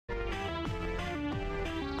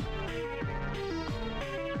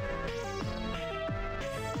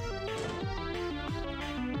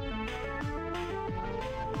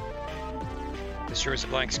This sure is a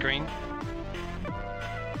blank screen.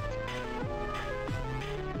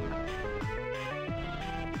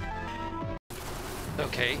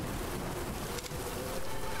 Okay.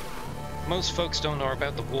 Most folks don't know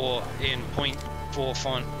about the war in .4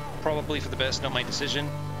 font. Probably for the best, not my decision.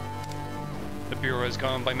 The Bureau has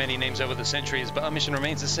gone by many names over the centuries, but our mission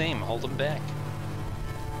remains the same, hold them back.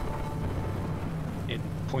 In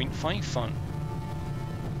 .5 font.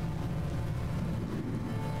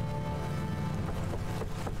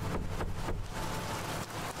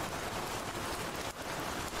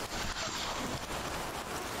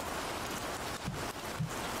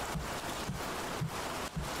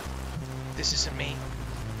 This isn't me.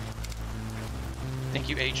 Thank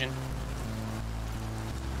you, Agent.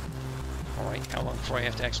 Alright, how long before I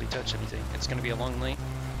have to actually touch anything? It's gonna be a long night.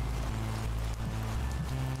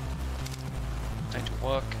 Time to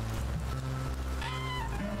work.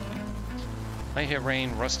 I hear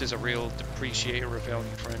Rain, Rust is a real depreciator of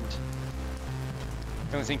valiant friend.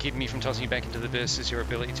 The only thing keeping me from tossing you back into the abyss is your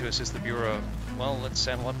ability to assist the Bureau. Well, let's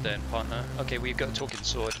saddle up then, partner. Okay, we've got a talking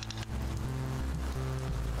sword.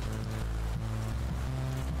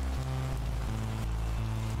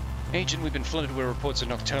 Agent, we've been flooded with reports of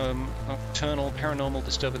nocturnal paranormal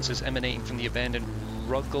disturbances emanating from the abandoned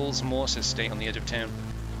Ruggles Morse estate on the edge of town.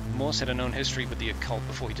 Morse had a known history with the occult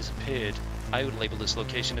before he disappeared. I would label this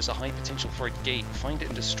location as a high potential for a gate. Find it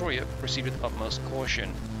and destroy it. Proceed with utmost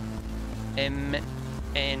caution.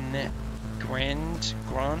 M.N. Grant?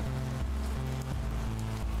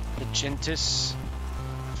 Agentis?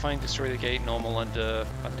 Find, destroy the gate, normal under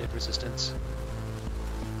undead resistance.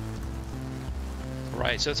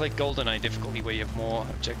 Right, so it's like GoldenEye difficulty where you have more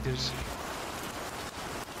objectives.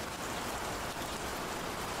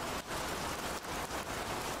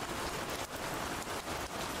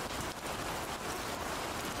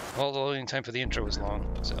 Well, the loading time for the intro was long,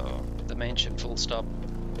 so the mansion full stop.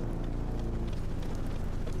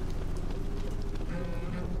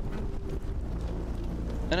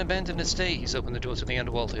 An abandoned estate. He's opened the door to the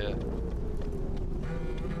underworld here.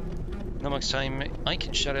 Not much time. I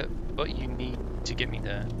can shut it, but you need to get me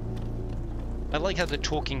there. I like how the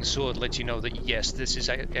talking sword lets you know that yes, this is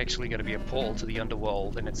actually going to be a portal to the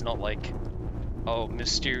underworld, and it's not like, oh,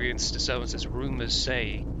 mysterious disturbances, rumors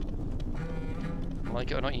say. Like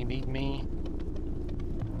it or not, you need me.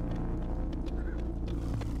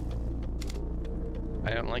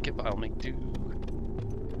 I don't like it, but I'll make do.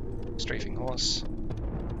 Strafing horse.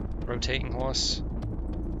 Rotating horse.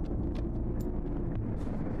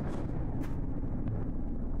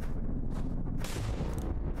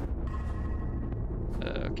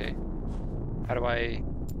 Okay. How do I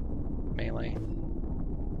melee?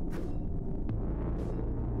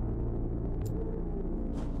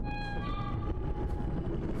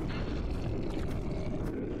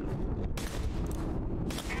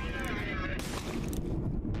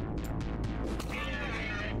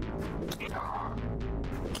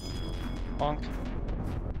 Bonk.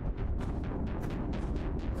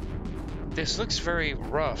 This looks very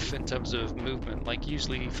rough in terms of movement. Like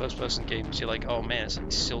usually first-person games, you're like, oh man, it's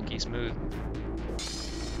like silky smooth.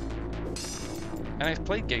 And I've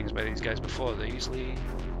played games by these guys before. They're usually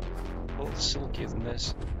a little silkier than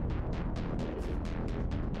this.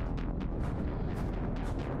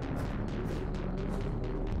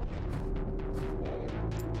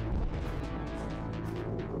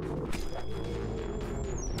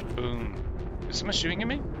 Boom. Is someone shooting at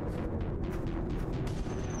me?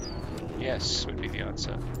 Yes, would be the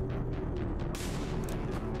answer.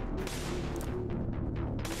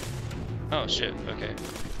 Oh shit, okay.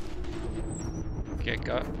 Get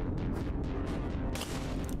got.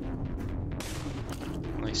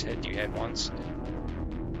 Nice hit you had once.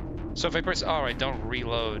 So if I press R, I don't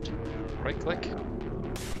reload. Right click.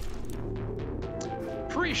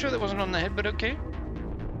 Pretty sure that wasn't on the head, but okay.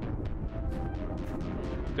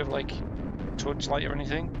 Bit of like torchlight or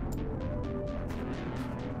anything.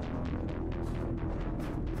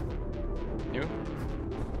 New?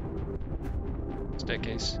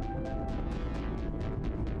 Staircase.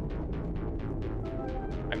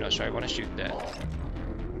 I'm not sure I want to shoot that.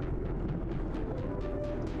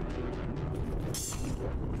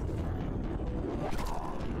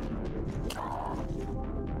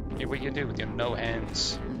 Hey, what you gonna do with your no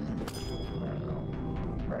hands?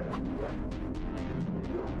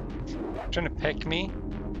 Trying to peck me?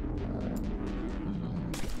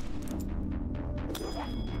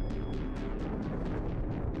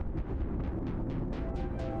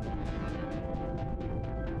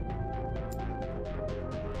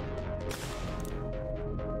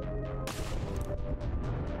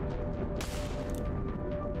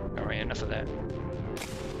 Alright, enough of that.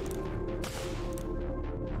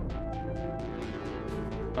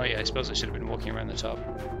 yeah, I suppose I should have been walking around the top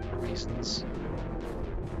for reasons.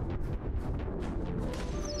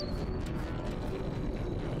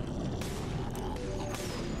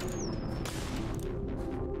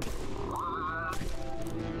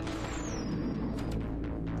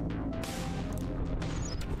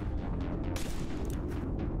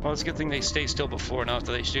 Well, it's a good thing they stay still before and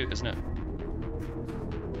after they shoot, isn't it?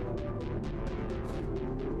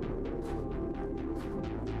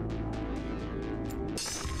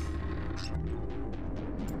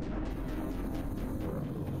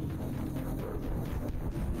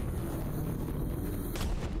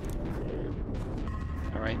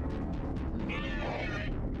 All right.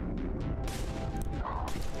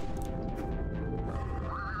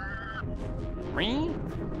 Ring?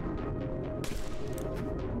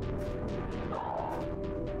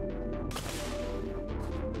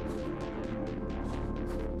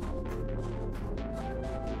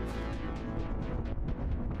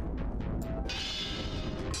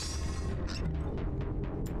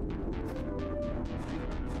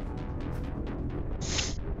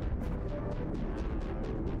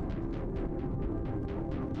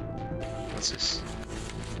 What's this?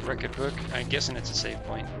 Record book? I'm guessing it's a save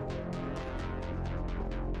point.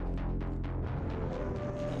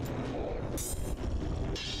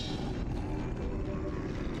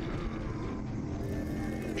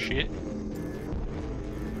 Shit.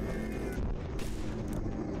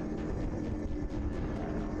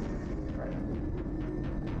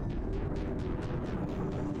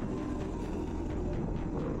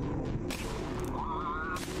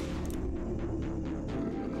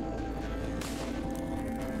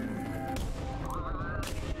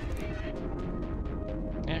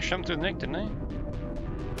 Yeah, shot him through the neck, didn't I?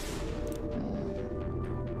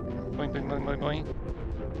 Boing, boing, boing, boing, boing.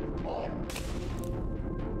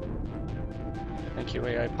 Thank you,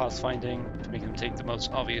 AI pathfinding, to make them take the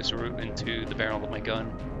most obvious route into the barrel of my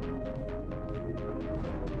gun.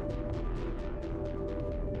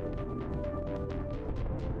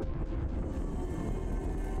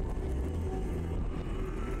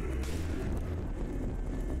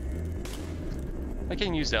 I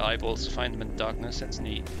can use the eyeballs to find them in the darkness, that's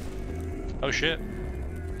neat. Oh shit.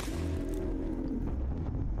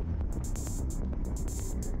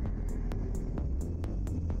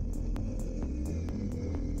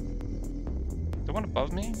 The one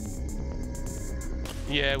above me?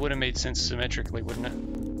 Yeah, it would have made sense symmetrically, wouldn't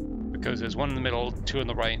it? Because there's one in the middle, two on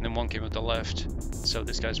the right, and then one came up the left. So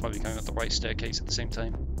this guy's probably coming up the right staircase at the same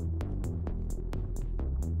time.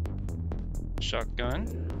 Shotgun.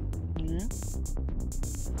 Yeah.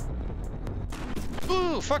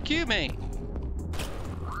 Ooh, fuck you, mate!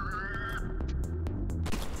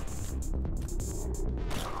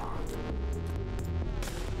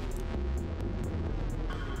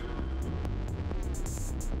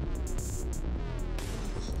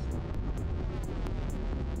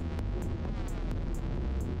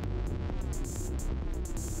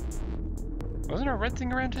 Wasn't there a red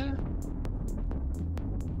thing around here?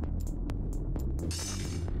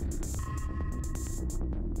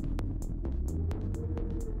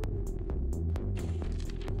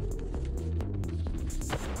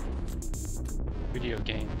 Video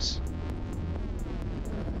games.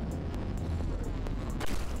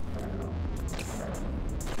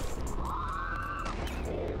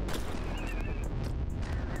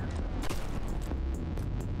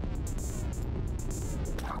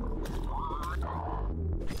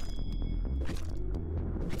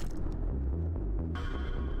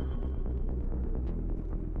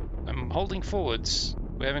 I'm holding forwards.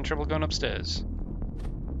 We're having trouble going upstairs.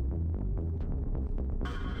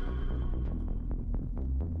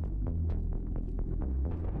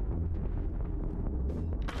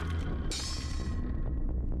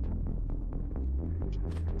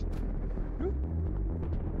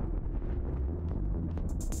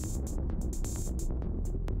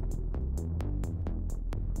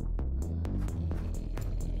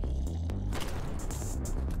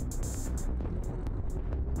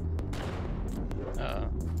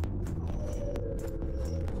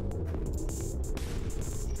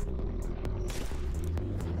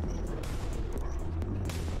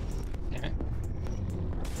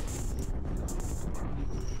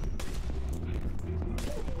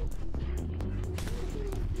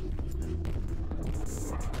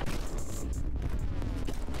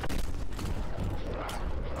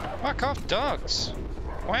 Fuck off, dogs!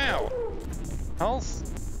 Wow! Health?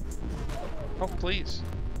 Health, please.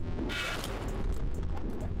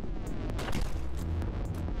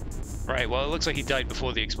 Right, well, it looks like he died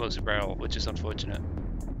before the explosive barrel, which is unfortunate.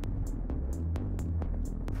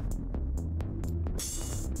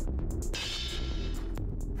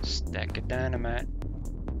 Stack of dynamite.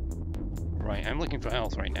 Right, I'm looking for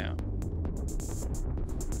health right now.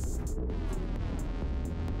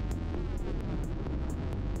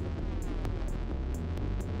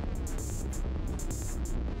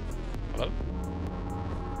 Hello?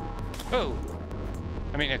 Oh!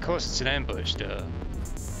 I mean, of course it's an ambush, duh.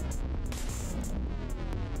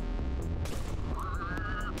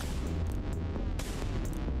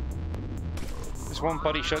 There's one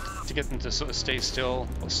body shot to get them to sort of stay still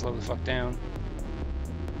or slow the fuck down.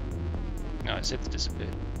 No, it's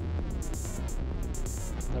disappeared.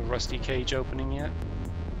 No rusty cage opening yet.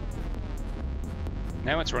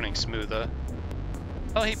 Now it's running smoother.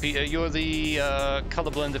 Oh, hey Peter, you're the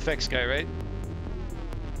color blend effects guy, right?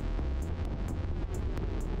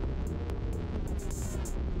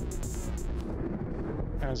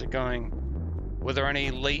 How's it going? Were there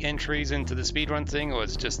any late entries into the speedrun thing, or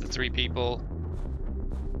it's just the 3 people?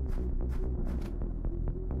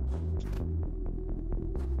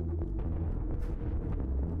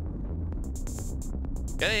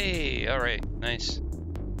 Hey, alright, nice.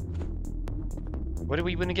 What did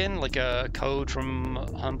we win again? Like a code from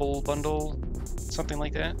Humble Bundle? Something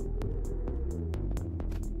like that?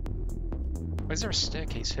 Why is there a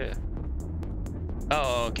staircase here?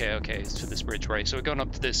 Oh, okay, it's to this bridge, right. So we're going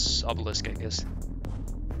up to this obelisk, I guess.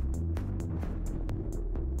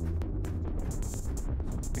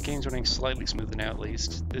 The game's running slightly smoother now, at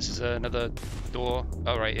least. This is another door.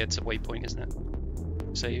 Oh, right, it's a waypoint, isn't it?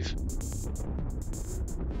 Save.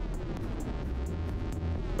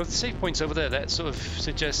 But the save point's over there. That sort of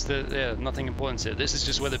suggests that, yeah, nothing important here. This is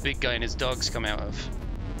just where the big guy and his dogs come out of.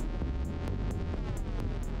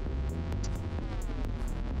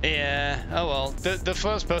 Yeah, oh well. The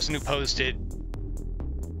first person who posted,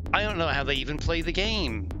 I don't know how they even play the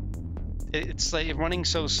game. It's like running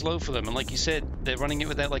so slow for them, and like you said, they're running it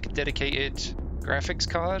without like a dedicated graphics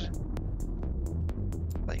card.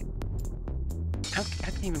 Like, how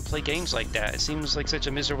can you even play games like that? It seems like such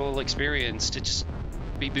a miserable experience to just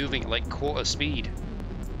be moving at like quarter speed.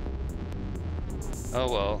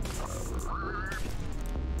 Oh well.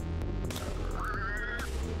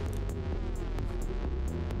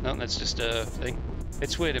 No, that's just a thing.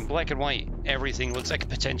 It's weird, in black and white, everything looks like a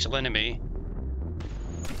potential enemy.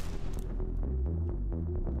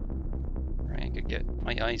 Right, I could get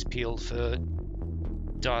my eyes peeled for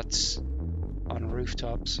dots on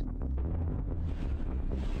rooftops.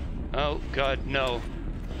 Oh god, no.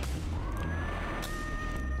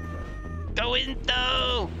 Go in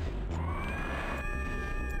though!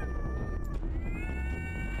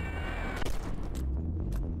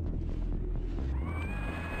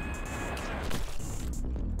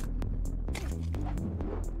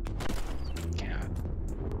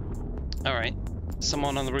 Alright,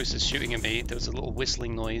 someone on the roof is shooting at me. There was a little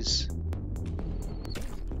whistling noise.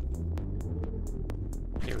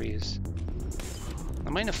 Here he is.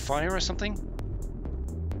 Am I in a fire or something?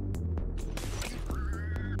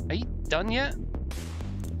 Are you done yet?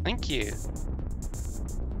 Thank you.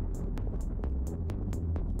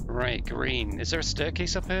 Right, green. Is there a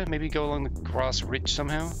staircase up here? Maybe go along the grass ridge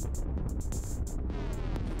somehow?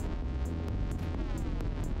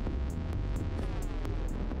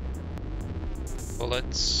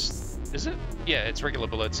 Bullets. Is it? Yeah, it's regular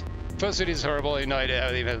bullets. First it is horrible, I have no idea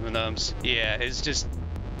how they even have the numbs. Yeah, it's just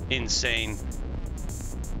insane.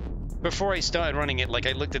 Before I started running it, like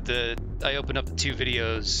I opened up the 2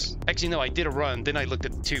 videos. Actually no, I did a run, then I looked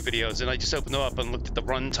at the 2 videos, and I just opened them up and looked at the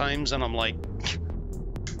run times, and I'm like,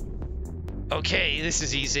 okay, this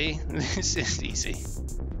is easy. This is easy.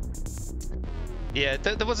 Yeah,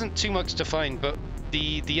 there wasn't too much to find, but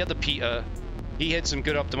the other Peter, he had some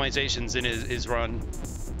good optimizations in his run.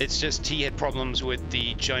 It's just he had problems with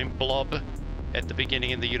the giant blob at the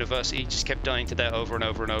beginning of the universe. He just kept dying to that over and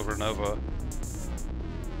over and over and over.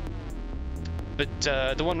 But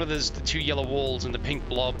the one where there's the 2 yellow walls and the pink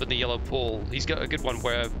blob and the yellow pool, he's got a good one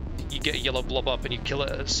where you get a yellow blob up and you kill it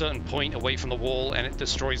at a certain point away from the wall and it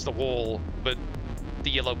destroys the wall, but the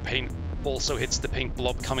yellow paint also hits the pink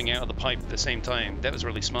blob coming out of the pipe at the same time. That was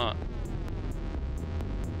really smart.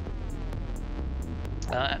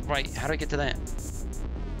 Right, how do I get to that?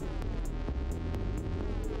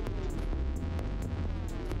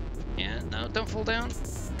 Yeah, no, don't fall down.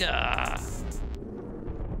 Ah.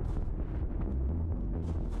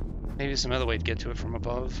 Maybe there's some other way to get to it from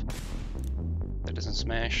above. That doesn't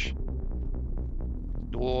smash.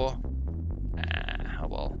 Door. Ah, oh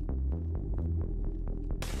well.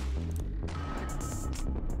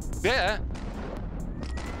 Yeah!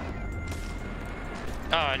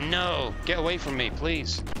 Oh no! Get away from me,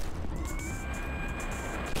 please.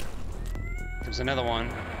 There's another one.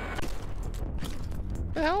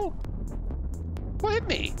 The hell? What hit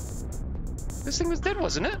me? This thing was dead,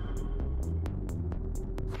 wasn't it?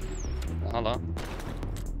 Hold on.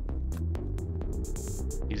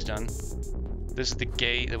 He's done. This is the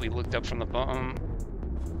gate that we looked up from the bottom.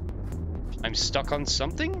 I'm stuck on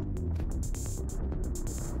something?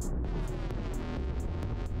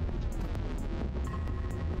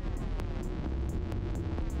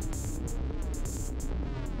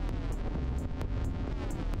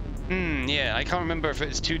 Yeah, I can't remember if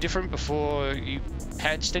it's too different before you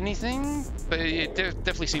patched anything, but it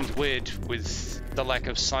definitely seems weird with the lack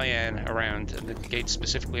of cyan around and the gate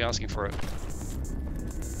specifically asking for it.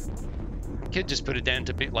 Could just put it down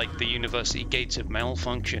to a bit like the university gates have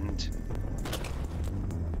malfunctioned.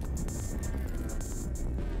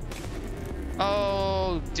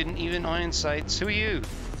 Oh, didn't even iron sights. Who are you?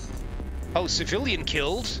 Oh, civilian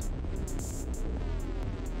killed?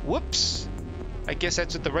 Whoops. I guess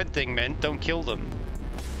that's what the red thing meant. Don't kill them.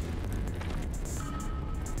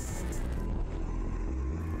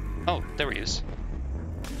 Oh, there he is.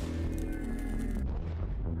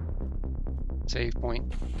 Save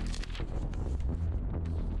point.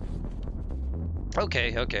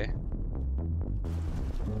 Okay, okay.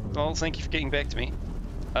 Well, thank you for getting back to me.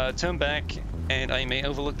 Turn back, and I may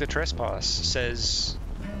overlook the trespass, says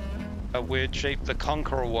a weird shape, the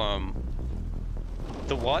conqueror worm.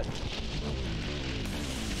 The what?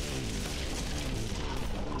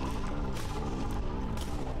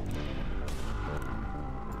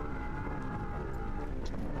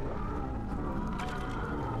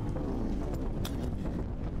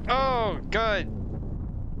 Oh, God.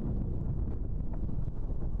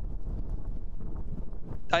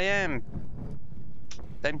 I am.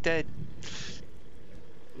 I'm dead.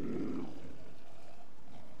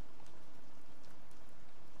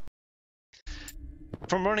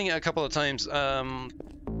 From running it a couple of times,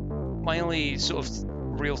 my only sort of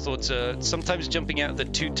real thoughts are sometimes jumping out of the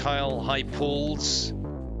 2-tile high pools.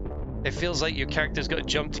 It feels like your character's got to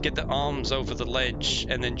jump to get the arms over the ledge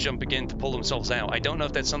and then jump again to pull themselves out. I don't know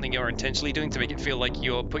if that's something you're intentionally doing to make it feel like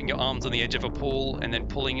you're putting your arms on the edge of a pool and then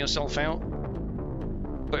pulling yourself out.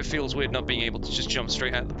 But it feels weird not being able to just jump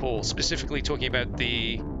straight out of the pool. Specifically talking about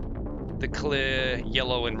the clear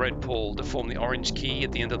yellow and red pool that form the orange key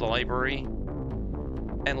at the end of the library.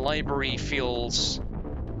 And library feels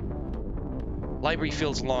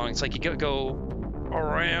long. It's like you gotta go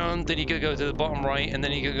around, then you gotta go to the bottom right, and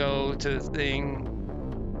then you gotta go to the thing.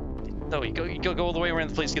 No, you gotta go all the way around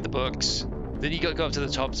the place to get the books. Then you gotta go up to the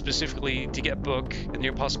top specifically to get a book, and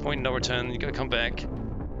you're past the point of no return. Then you gotta come back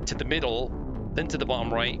to the middle, then to the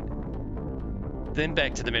bottom right, then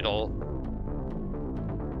back to the middle,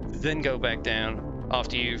 then go back down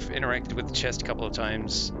after you've interacted with the chest a couple of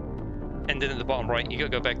times. And then at the bottom right, you gotta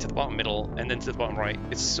go back to the bottom middle, and then to the bottom right.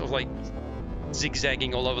 It's sort of like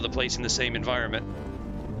zigzagging all over the place in the same environment.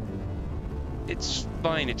 It's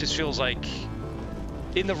fine, it just feels like...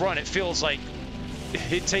 In the run, it feels like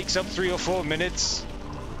it takes up 3 or 4 minutes.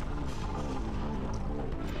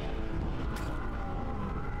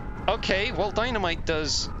 Okay, well, dynamite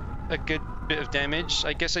does a good bit of damage.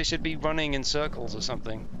 I guess I should be running in circles or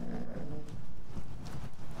something.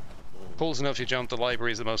 Pulls enough to jump, the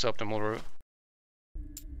library is the most optimal route.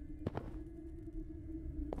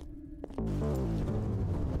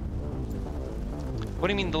 What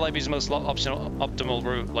do you mean the library is the most optimal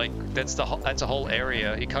route? Like, that's a whole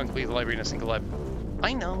area. You can't complete the library in a single lab.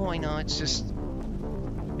 I know, it's just...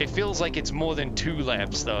 It feels like it's more than 2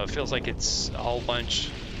 labs, though. It feels like it's a whole bunch.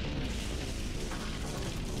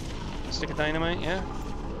 Stick of dynamite, yeah?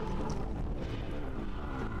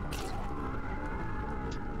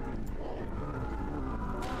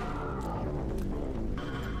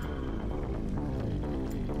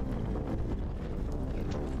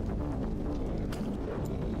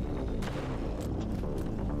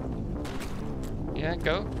 Yeah,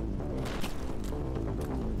 go.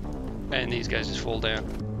 And these guys just fall down.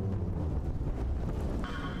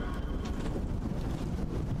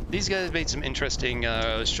 These guys made some interesting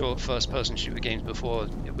short first-person shooter games before.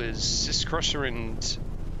 It was Sis Crusher and...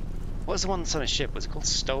 What was the one that's on a ship? Was it called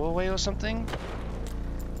Stowaway or something?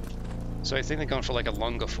 So I think they're going for like a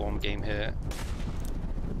longer form game here.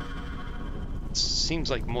 It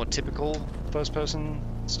seems like more typical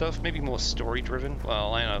first-person stuff, maybe more story-driven.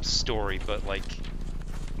 Well, I don't know, story, but like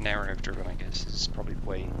narrative-driven, I guess, is probably the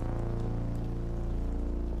way.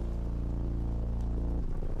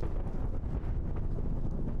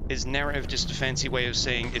 Is narrative just a fancy way of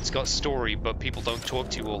saying it's got story, but people don't talk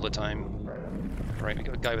to you all the time? Right, we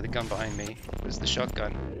got a guy with a gun behind me. Where's the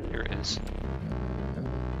shotgun? Here it is.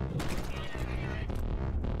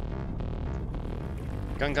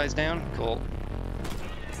 Gun guy's down? Cool.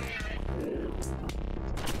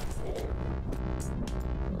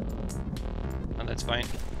 It's fine.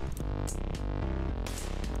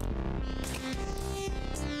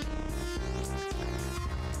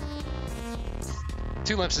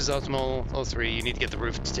 Two laps is optimal. Oh, three. You need to get the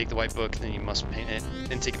roof to take the white book, then you must paint it.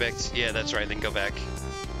 Then take it back. Yeah, that's right. Then go back.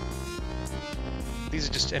 These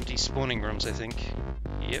are just empty spawning rooms, I think.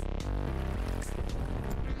 Yep.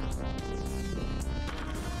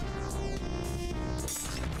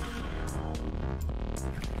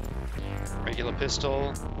 Regular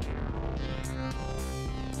pistol.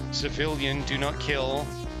 Civilian, do not kill.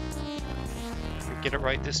 Get it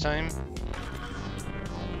right this time.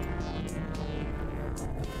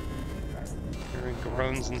 Hearing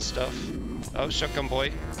groans and stuff. Oh, shotgun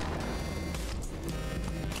boy.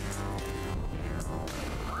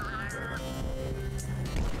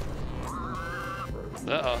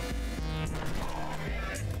 Uh-oh.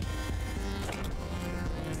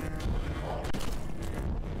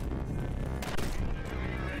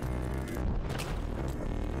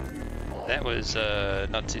 That was,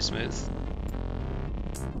 not too smooth.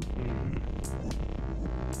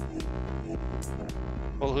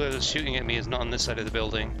 Well, whoever's shooting at me is not on this side of the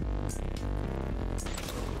building.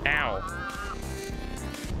 Ow!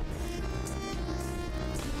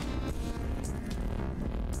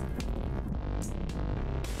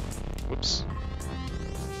 Whoops.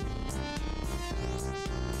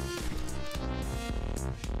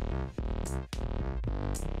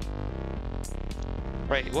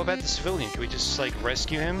 Right, what about the civilian? Can we just, like,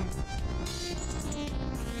 rescue him?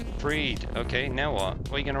 Freed. Okay, now what?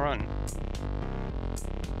 What are you gonna run?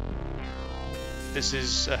 This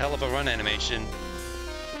is a hell of a run animation.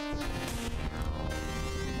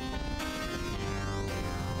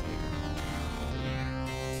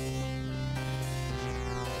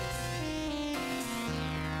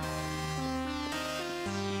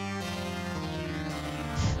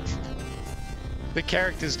 The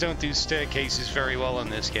characters don't do staircases very well in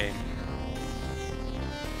this game.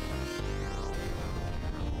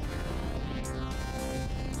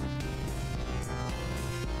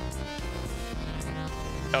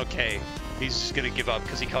 Okay, he's just gonna give up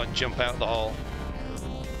because he can't jump out the hole.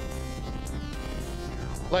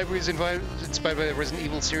 Library is inspired by the Resident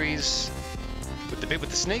Evil series with the bit with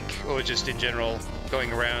the snake, or just in general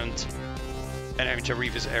going around and having to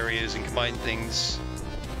revisit areas and combine things.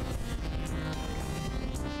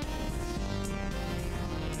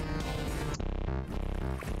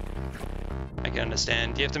 I can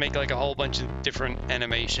understand. You have to make like a whole bunch of different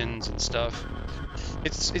animations and stuff.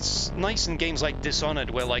 It's nice in games like Dishonored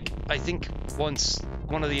where, like, I think once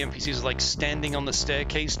one of the NPCs was like standing on the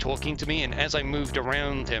staircase talking to me, and as I moved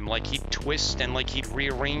around him, like, he'd twist and like he'd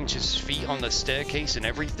rearrange his feet on the staircase and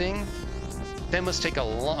everything. That must take a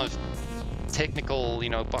lot of technical, you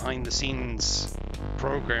know, behind the scenes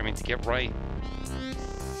programming to get right.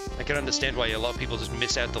 I can understand why a lot of people just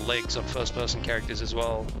miss out the legs on first person characters as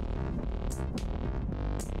well.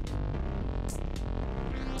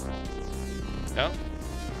 Oh.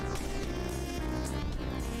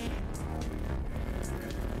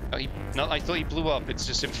 Oh, no, I thought he blew up. It's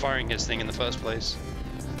just him firing his thing in the first place.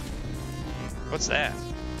 What's that?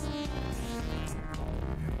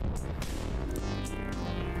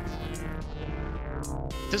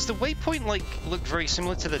 Does the waypoint, like, look very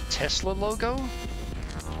similar to the Tesla logo?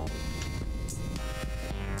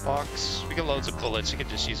 Box. We got loads of bullets. You can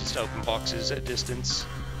just use this to open boxes at a distance.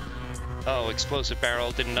 Oh, explosive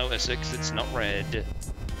barrel. Didn't notice it because it's not red.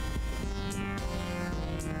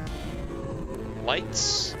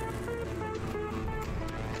 Lights.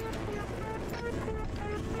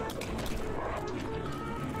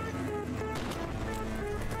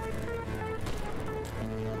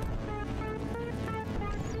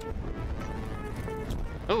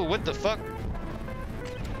 Oh, what the fuck?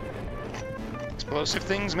 Explosive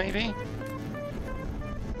things, maybe?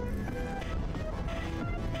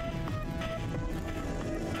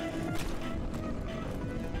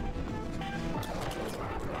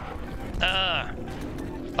 Ah!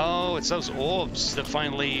 Oh, it's those orbs that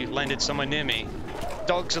finally landed somewhere near me.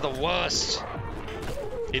 Dogs are the worst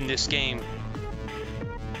in this game.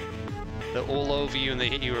 They're all over you and they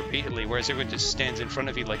hit you repeatedly, whereas everyone just stands in front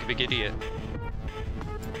of you like a big idiot.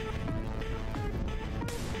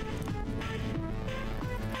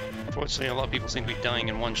 Fortunately, a lot of people seem to be dying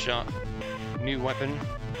in one shot. New weapon.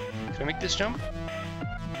 Can I make this jump?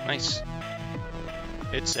 Nice.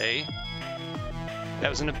 It's a... That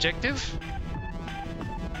was an objective?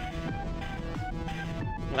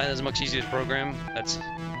 That is much easier to program. That's...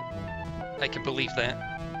 I can believe that.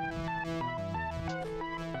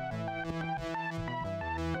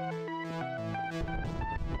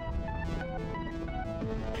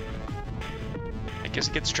 I guess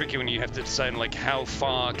it gets tricky when you have to decide, like, how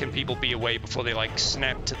far can people be away before they, like,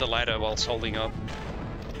 snap to the ladder whilst holding up.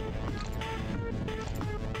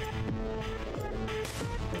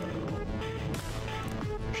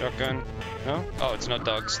 Shotgun. No? Oh, it's not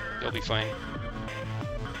dogs. They'll be fine.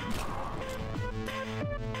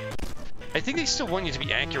 I think they still want you to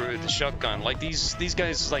be accurate with the shotgun. Like, these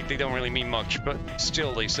guys, like, they don't really mean much, but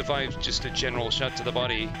still, they survive just a general shot to the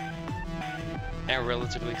body at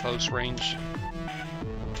relatively close range.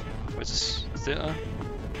 What's this? Theater?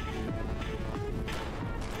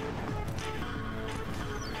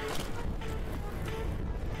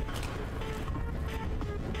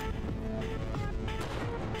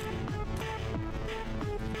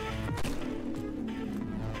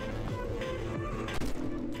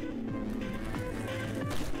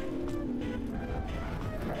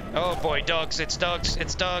 Oh boy, dogs, it's dogs,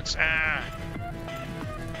 it's dogs, ah!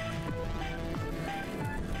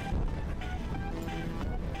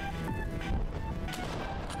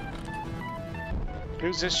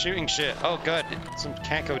 Who's this shooting shit? Oh god, it's some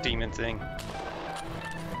Kako demon thing.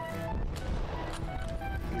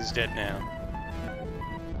 He's dead now.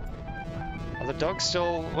 Are the dogs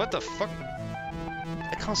still... What the fuck?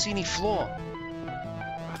 I can't see any floor.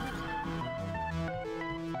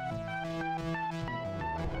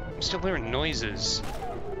 I'm still hearing noises.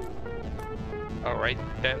 Alright,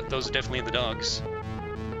 those are definitely the dogs.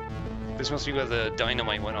 This must be where the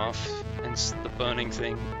dynamite went off, hence the burning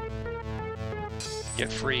thing.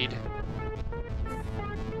 Get freed.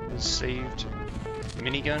 Was saved.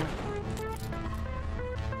 Minigun.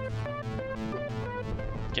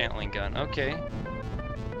 Gatling gun, okay.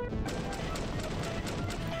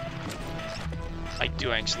 I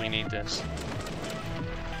do actually need this.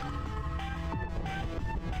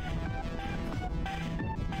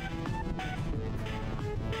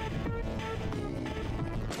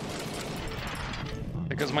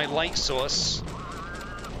 Because my light source...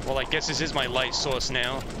 Well, I guess this is my light source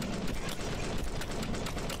now.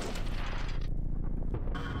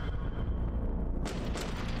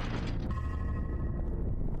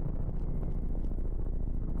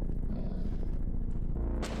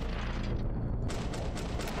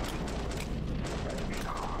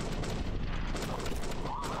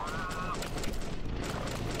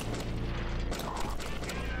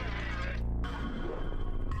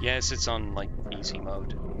 Yes, it's on, like, easy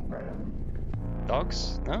mode.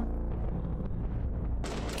 Dogs? No?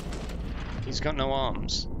 He's got no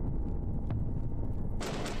arms.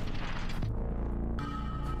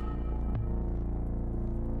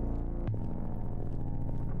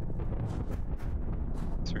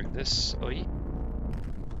 Through this... Oi.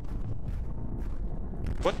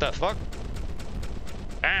 What the fuck?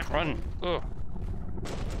 Ah, run! Ugh.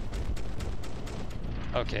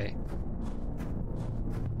 Okay.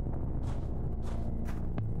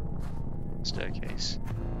 Staircase.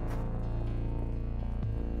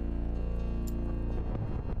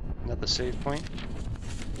 Another save point.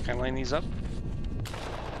 Can I line these up?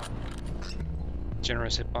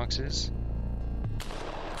 Generous hitboxes.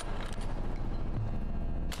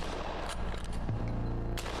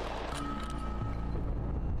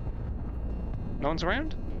 No one's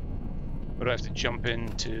around? Or do I have to jump in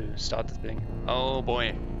to start the thing? Oh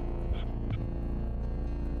boy.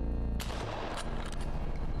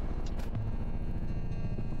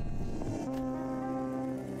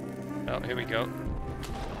 Oh, here we go.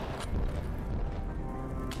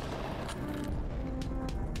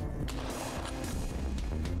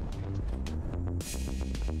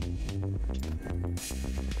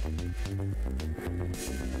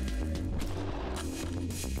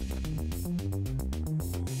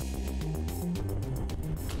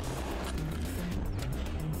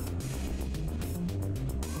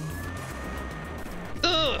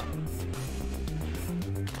 Ugh!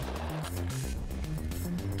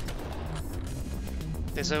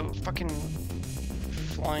 There's a fucking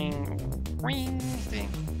flying ring thing.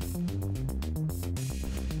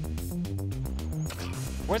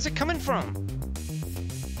 Where's it coming from?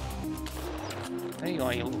 There you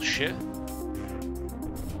are, you little shit.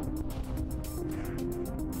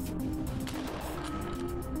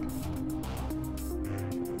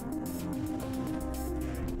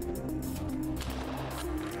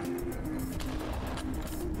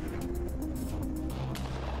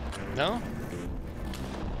 No?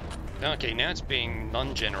 Okay, now it's being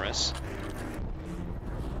non-generous.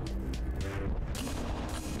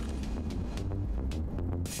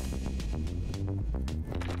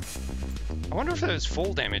 I wonder if there was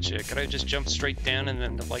fall damage here. Could I just jump straight down and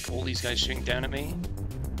then, like, all these guys shooting down at me?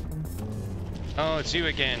 Oh, it's you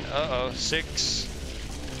again. Uh-oh, 6.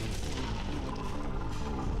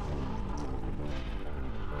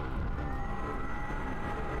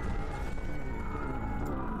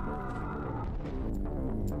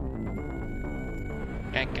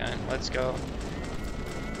 tank gun. Let's go.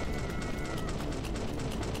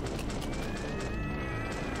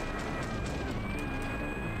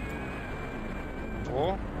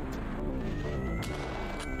 Four.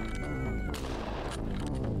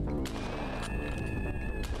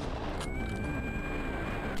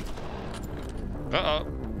 Uh-oh.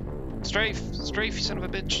 Strafe! Strafe, you son of a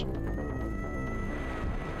bitch!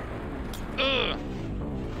 Ugh!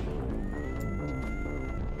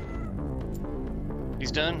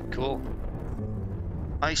 He's done? Cool.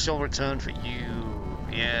 I shall return for you.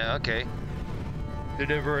 Yeah, okay. The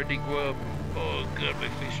never-ending worm. Oh god, my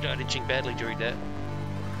face started itching badly during that.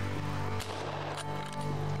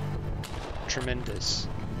 Tremendous.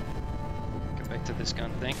 Go back to this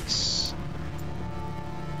gun, thanks.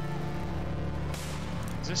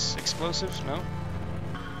 Is this explosive? No?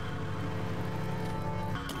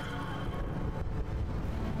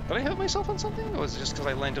 Did I hurt myself on something? Or was it just because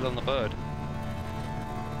I landed on the bird?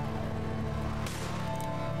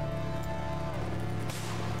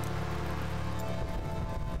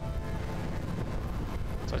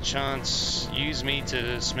 So chance, use me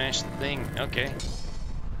to smash the thing. Okay.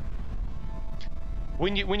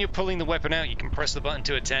 When you're pulling the weapon out, you can press the button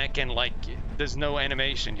to attack, and like there's no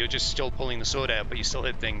animation. You're just still pulling the sword out, but you still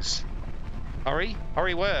hit things. Hurry,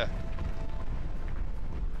 hurry, where?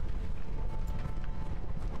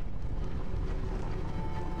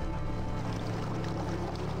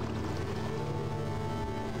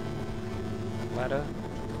 Ladder.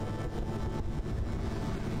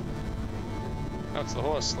 Oh, it's the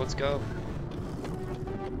horse. Let's go.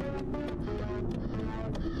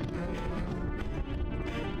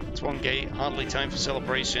 It's one gate, hardly time for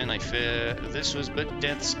celebration. I fear this was but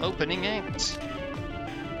death's opening act.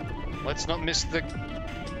 Let's not miss the...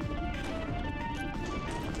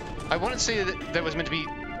 I want to say that that was meant to be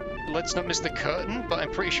let's not miss the curtain, but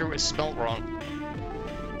I'm pretty sure it was spelt wrong.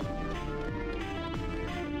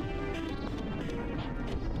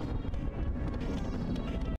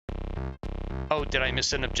 Oh, did I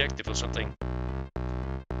miss an objective or something?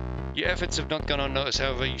 Your efforts have not gone unnoticed,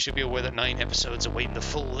 however, you should be aware that 9 episodes await the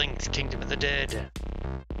full-length Kingdom of the Dead.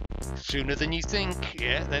 Sooner than you think.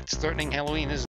 Yeah, that's threatening Halloween, isn't it?